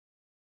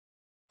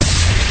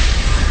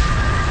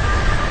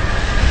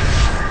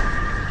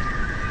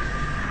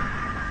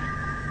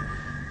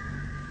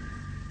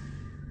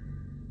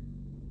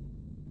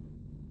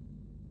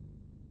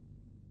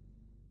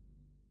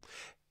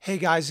Hey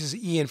guys, this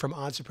is Ian from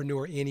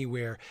Entrepreneur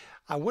Anywhere.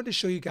 I wanted to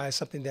show you guys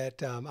something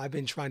that I've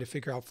been trying to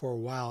figure out for a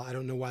while. I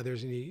don't know why there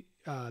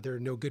are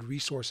no good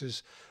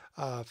resources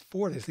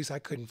for this. At least I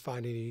couldn't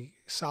find any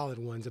solid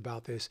ones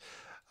about this.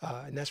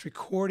 And that's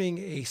recording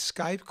a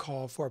Skype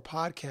call for a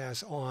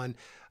podcast on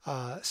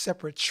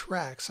separate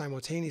tracks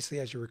simultaneously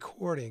as you're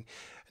recording.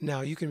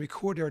 Now you can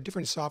record. There are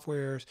different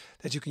softwares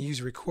that you can use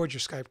to record your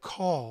Skype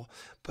call,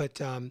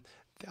 but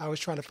I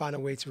was trying to find a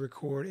way to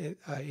record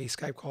a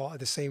Skype call at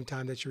the same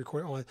time that you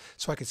record on,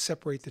 so I could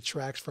separate the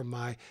tracks from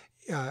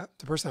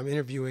the person I'm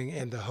interviewing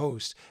and the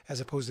host,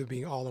 as opposed to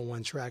being all on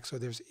one track. So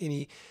if there's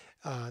any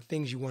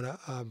things you want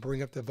to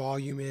bring up the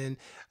volume in,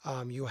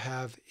 you'll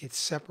have it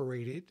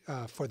separated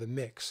for the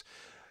mix.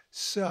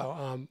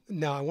 So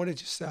now I want to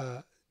just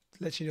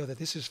let you know that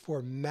this is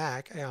for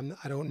Mac.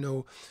 I don't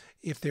know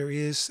if there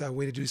is a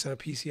way to do this on a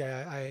PC.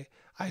 I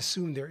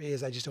assume there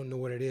is. I just don't know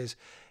what it is.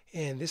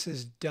 And this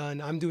is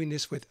done. I'm doing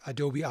this with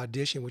Adobe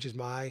Audition, which is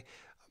my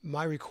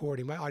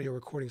audio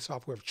recording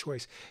software of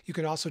choice. You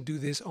can also do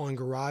this on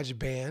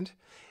GarageBand,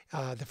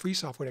 the free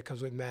software that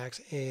comes with Macs,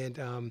 and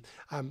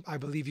I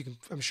believe you can.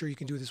 I'm sure you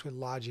can do this with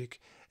Logic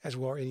as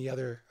well, or any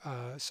other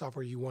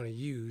software you want to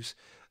use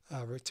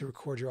to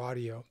record your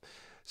audio.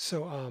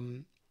 So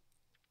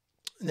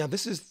now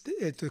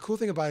the cool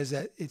thing about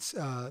it is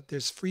that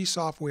there's free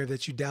software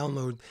that you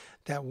download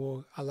that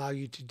will allow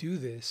you to do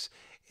this.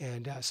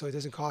 And so it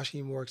doesn't cost you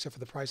any more except for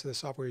the price of the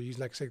software you're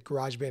using. Like I said,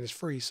 GarageBand is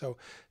free, so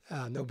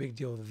no big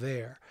deal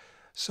there.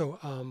 So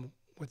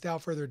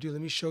without further ado, let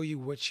me show you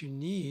what you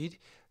need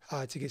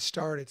to get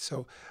started.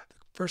 So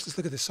first, let's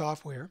look at the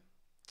software.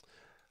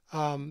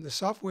 The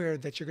software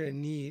that you're going to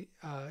need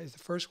is the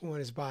first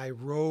one is by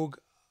Rogue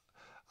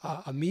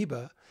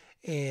Amoeba,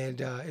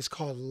 and it's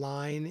called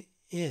Line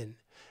In.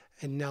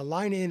 And now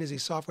Line In is a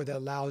software that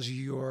allows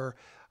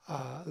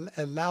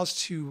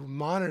to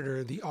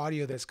monitor the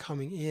audio that's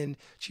coming in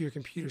to your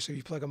computer. So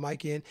you plug a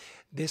mic in,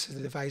 this is a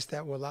device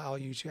that will allow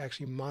you to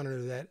actually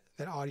monitor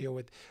that audio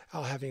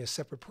without having a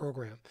separate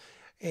program.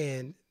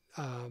 And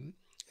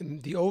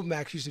the old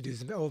Macs used to do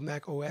this. The old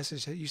Mac OS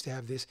used to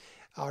have this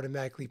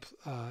automatically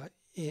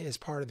as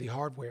part of the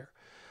hardware.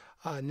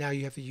 Now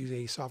you have to use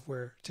a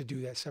software to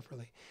do that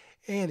separately.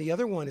 And the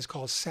other one is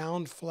called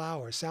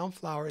Soundflower.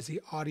 Soundflower is the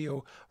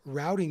audio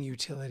routing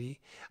utility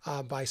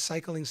by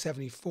Cycling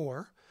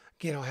 74.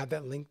 Again, I'll have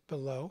that link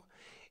below.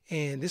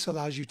 And this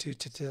allows you to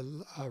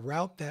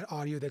route that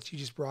audio that you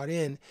just brought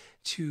in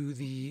to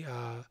the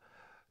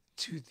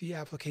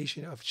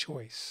application of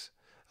choice,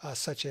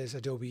 such as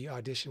Adobe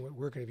Audition, what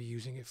we're going to be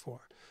using it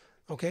for.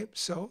 Okay,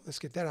 so let's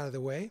get that out of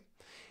the way.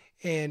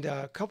 And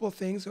a couple of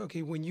things.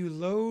 Okay, when you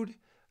load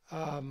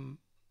in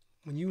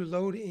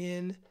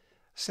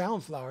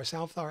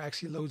Soundflower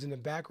actually loads in the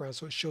background,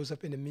 so it shows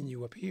up in the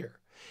menu up here.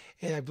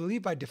 And I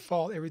believe by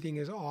default everything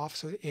is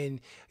off,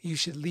 and you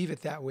should leave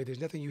it that way.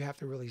 There's nothing you have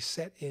to really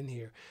set in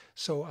here.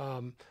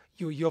 So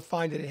you'll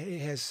find that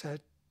it has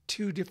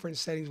two different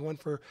settings: one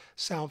for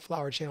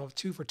Soundflower channel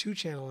 2 for two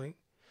channels,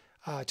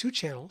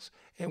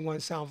 and one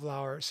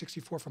Soundflower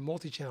 64 for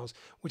multi-channels,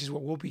 which is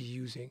what we'll be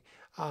using.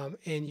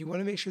 And you want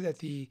to make sure that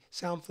the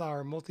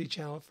Soundflower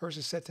multi-channel first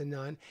is set to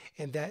none,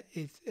 and that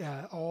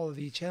all of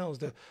the channels,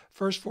 the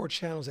first 4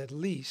 channels at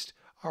least,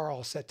 are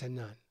all set to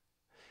none,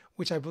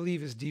 which I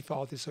believe is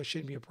defaulted, so it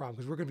shouldn't be a problem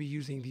because we're going to be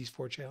using these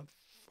four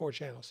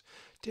channels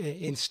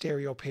in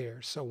stereo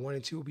pairs. So 1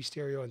 and 2 will be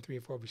stereo, and 3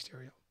 and 4 will be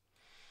stereo.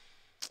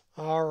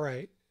 All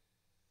right.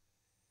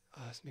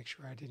 Let's make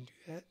sure I didn't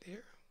do that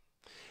there.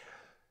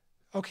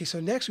 Okay, so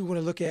next we want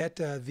to look at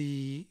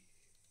the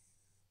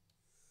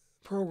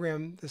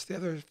program. The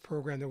other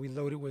program that we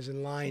loaded was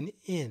in Line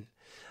In.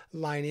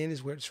 Line In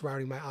is what's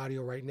routing my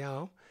audio right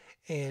now.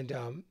 And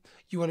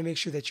you want to make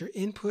sure that your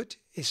input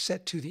is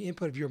set to the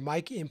input of your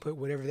mic input,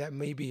 whatever that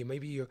may be.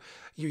 Maybe you're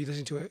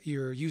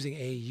using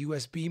a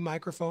USB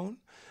microphone.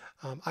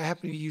 I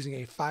happen to be using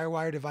a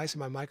FireWire device, and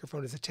my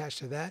microphone is attached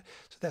to that,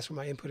 so that's where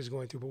my input is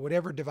going through. But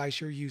whatever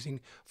device you're using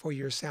for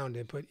your sound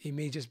input, it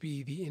may just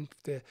be the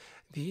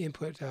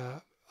input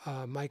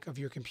mic of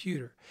your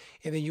computer.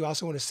 And then you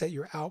also want to set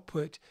your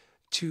output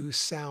to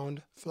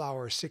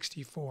Soundflower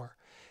 64.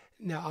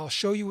 Now I'll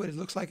show you what it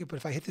looks like, but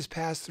if I hit this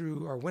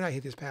pass-through, or when I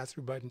hit this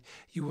pass-through button,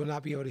 you will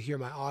not be able to hear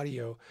my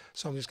audio.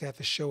 So I'm just going to have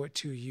to show it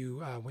to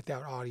you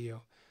without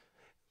audio.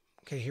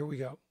 Okay, here we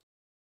go.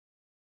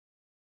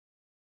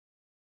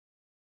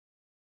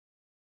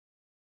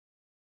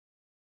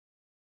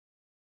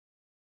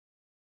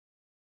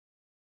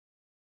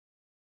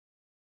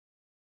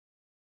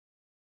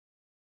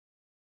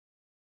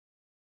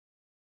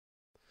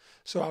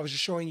 So I was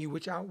just showing you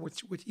which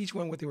each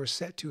one what they were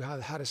set to,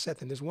 how to set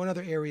them. There's one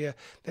other area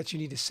that you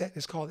need to set.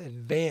 It's called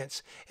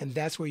Advanced, and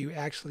that's where you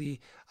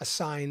actually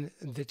assign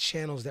the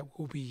channels that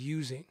we'll be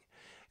using.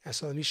 And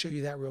so let me show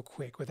you that real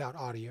quick without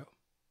audio.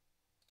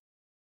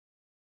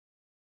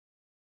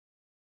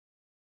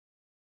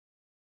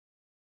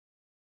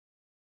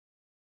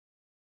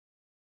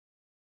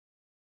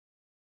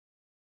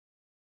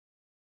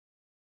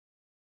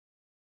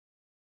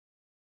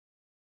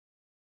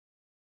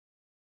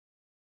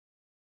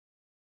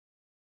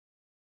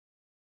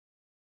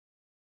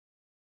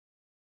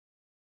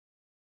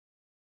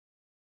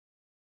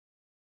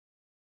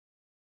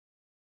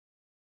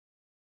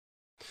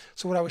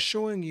 So what I was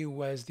showing you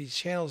was the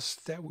channels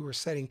that we were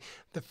setting.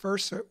 The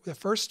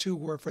first two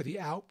were for the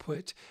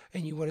output,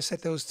 and you want to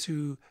set those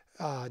to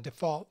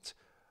default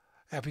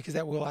because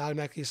that will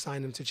automatically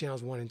assign them to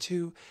channels 1 and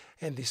 2.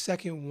 And the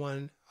second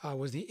one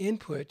was the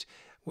input,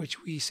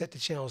 which we set to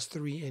channels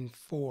 3 and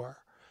 4.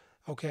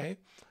 Okay,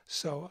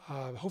 so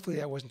hopefully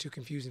that wasn't too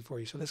confusing for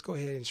you. So let's go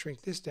ahead and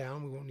shrink this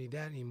down. We won't need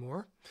that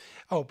anymore.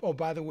 Oh,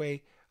 by the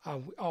way,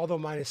 although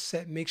mine is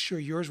set, make sure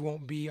yours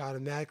won't be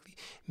automatically.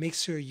 Make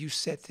sure you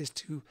set this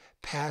to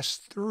pass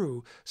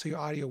through, so your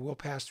audio will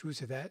pass through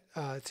to that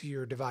to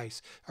your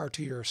device or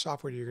to your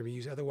software that you're going to be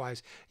using.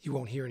 Otherwise, you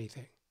won't hear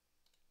anything.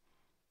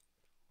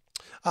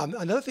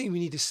 Another thing we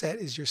need to set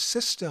is your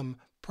system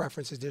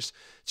preferences. There's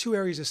two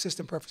areas of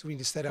system preference we need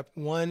to set up.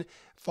 One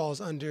falls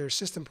under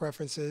system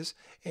preferences,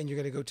 and you're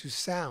going to go to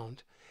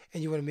sound,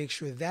 and you want to make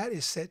sure that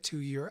is set to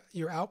your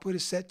output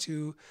is set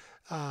to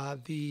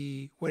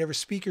the whatever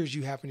speakers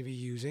you happen to be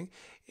using,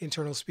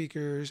 internal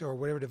speakers or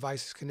whatever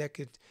device is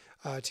connected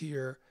to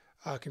your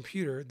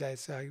computer.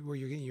 That's where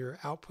you're getting your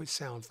output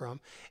sound from.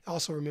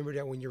 Also remember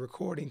that when you're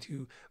recording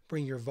to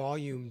bring your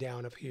volume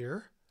down up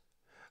here,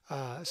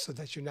 so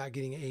that you're not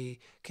getting a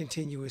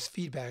continuous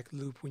feedback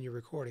loop when you're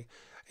recording.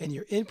 And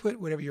your input,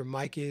 whatever your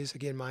mic is,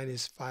 again, mine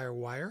is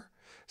Firewire,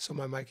 so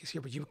my mic is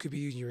here, but you could be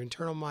using your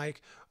internal mic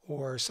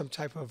or some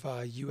type of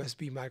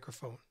USB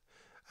microphone,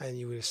 and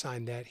you would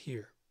assign that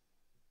here.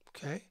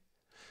 Okay,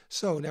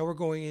 so now we're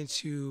going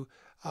into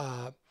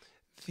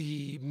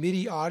the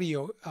MIDI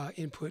audio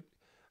input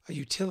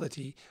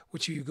utility,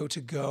 which you go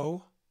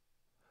to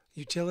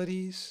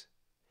Utilities,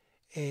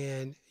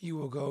 and you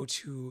will go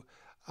to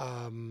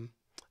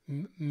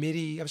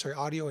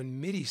audio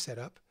and MIDI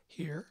setup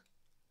here.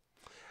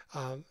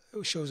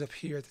 It shows up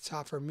here at the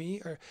top for me,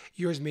 or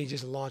yours may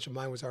just launch, and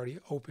mine was already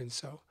open.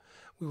 So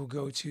we will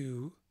go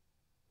to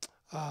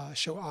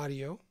show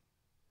audio,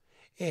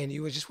 and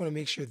you would just want to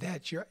make sure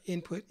that your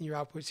input and your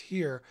outputs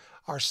here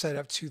are set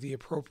up to the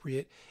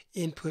appropriate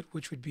input,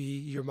 which would be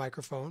your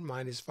microphone.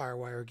 Mine is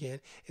Firewire again,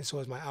 and so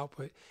is my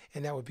output,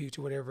 and that would be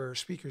to whatever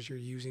speakers you're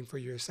using for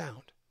your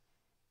sound.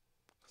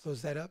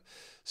 Close that up.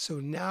 So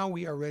now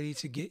we are ready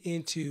to get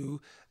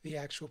into the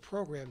actual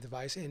program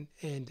device and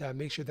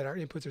make sure that our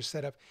inputs are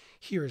set up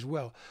here as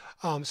well.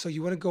 So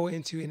you want to go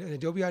into, in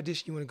Adobe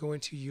Audition, you want to go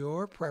into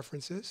your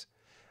preferences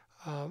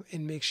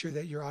and make sure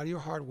that your audio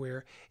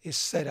hardware is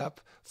set up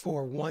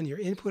for one, your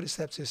input is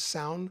set up to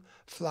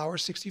Soundflower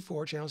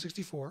 64, channel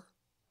 64,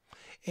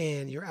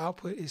 and your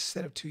output is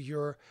set up to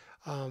your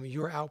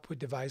output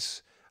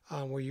device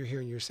where you're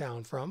hearing your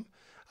sound from.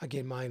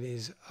 Again, mine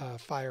is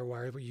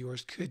Firewire, but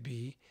yours could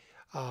be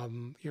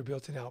your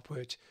built-in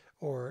output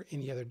or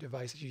any other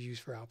device that you use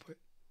for output,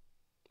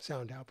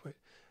 sound output.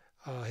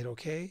 Hit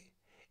OK,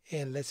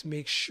 and let's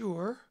make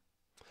sure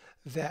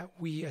that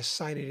we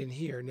assign it in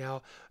here.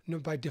 Now,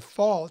 by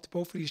default,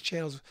 both of these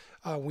channels,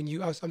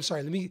 I'm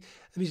sorry, let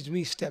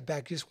me step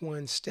back just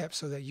one step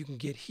so that you can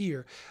get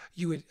here.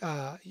 You would,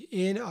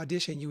 in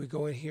Audition, you would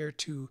go in here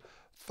to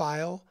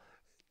File,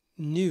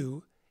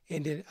 New,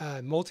 and then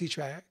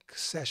multi-track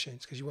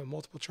sessions, because you want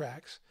multiple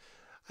tracks.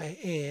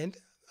 And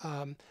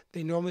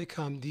they normally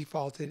come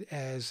defaulted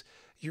as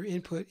your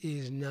input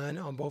is none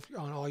on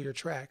all your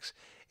tracks,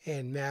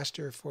 and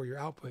master for your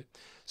output.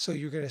 So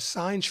you're going to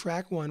assign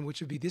track 1, which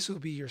would be, this will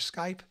be your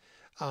Skype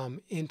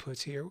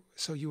inputs here.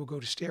 So you will go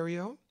to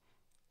stereo,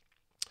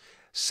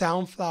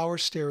 Soundflower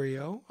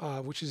stereo,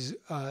 which is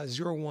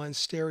 01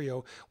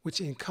 stereo,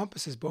 which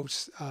encompasses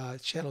both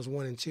channels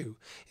 1 and 2.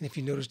 And if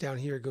you notice down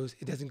here,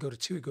 it doesn't go to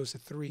 2, it goes to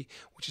 3,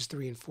 which is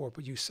 3 and 4.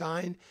 But you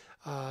assign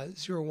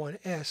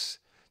 01S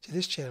to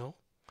this channel,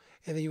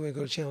 and then you want to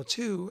go to channel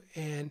 2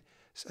 and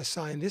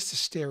assign this to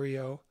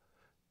stereo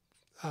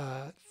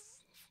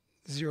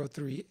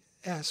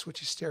 03S,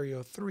 which is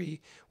stereo 3,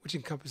 which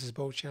encompasses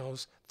both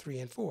channels 3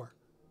 and 4.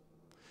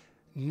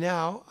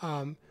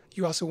 Now,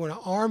 you also want to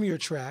arm your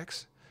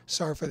tracks.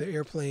 Sorry for the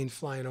airplane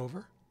flying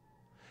over.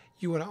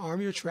 You want to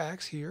arm your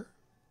tracks here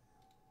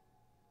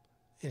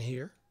and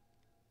here.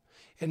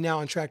 And now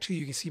on track 2,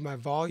 you can see my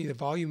volume, the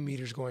volume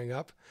meter's going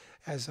up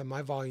as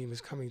my volume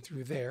is coming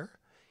through there.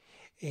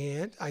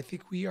 And I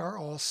think we are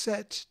all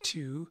set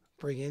to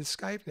bring in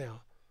Skype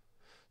now.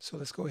 So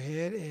let's go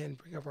ahead and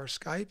bring up our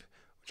Skype,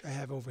 which I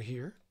have over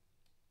here.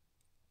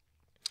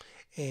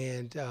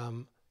 And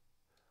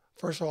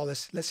first of all,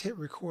 let's hit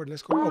record.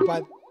 Let's go.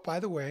 Oh, by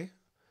the way,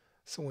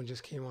 someone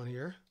just came on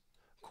here.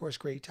 Of course,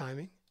 great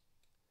timing.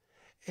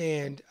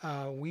 And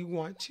we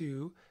want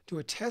to do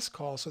a test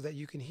call so that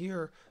you can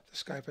hear the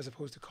Skype as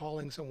opposed to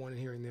calling someone and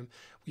hearing them.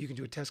 You can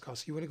do a test call.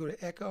 So you want to go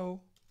to Echo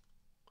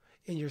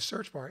in your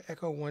search bar,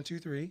 Echo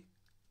 123,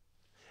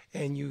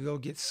 and you go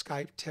get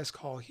Skype test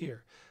call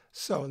here.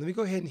 So let me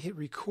go ahead and hit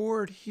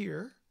record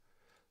here.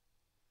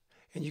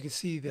 And you can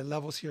see the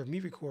levels here of me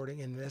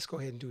recording, and let's go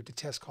ahead and do the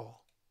test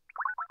call.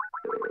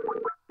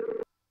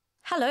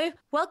 Hello,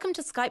 welcome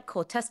to Skype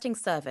call testing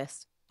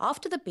service.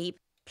 After the beep,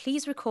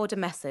 please record a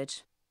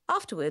message.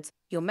 Afterwards,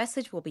 your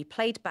message will be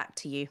played back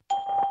to you.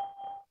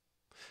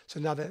 So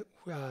now that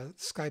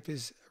Skype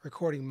is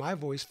recording my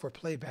voice for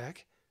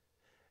playback,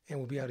 and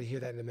we'll be able to hear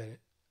that in a minute.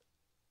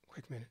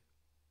 Quick minute.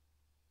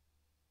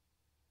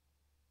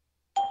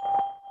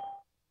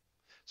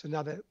 So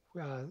now that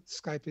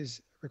Skype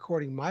is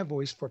recording my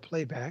voice for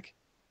playback,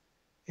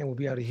 and we'll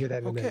be able to hear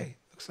that in a minute. Okay,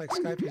 looks like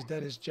Skype has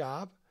done its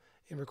job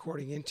in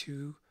recording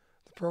into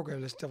the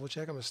program. Let's double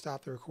check. I'm going to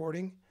stop the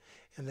recording,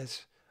 and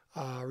let's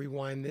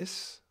rewind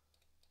this,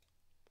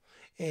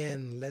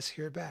 and let's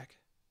hear it back.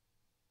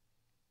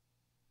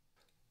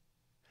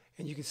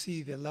 And you can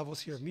see the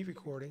levels here of me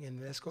recording, and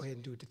let's go ahead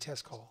and do the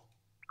test call.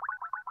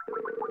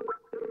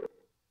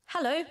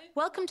 Hello,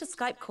 welcome to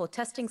Skype call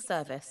testing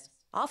service.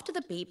 After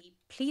the beep,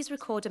 please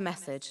record a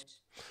message.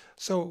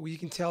 So you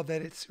can tell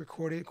that it's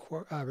recorded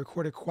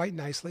quite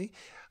nicely.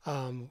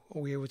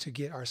 We're able to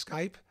get our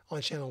Skype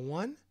on channel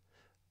 1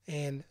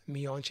 and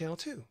me on channel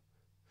 2.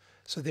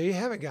 So there you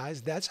have it,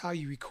 guys. That's how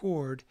you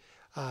record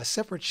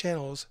separate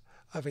channels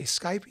of a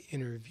Skype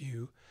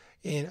interview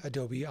in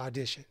Adobe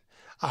Audition.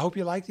 I hope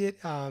you liked it.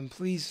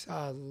 Please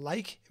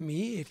like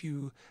me if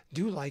you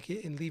do like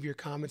it and leave your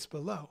comments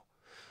below.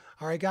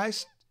 All right,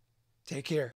 guys, take care.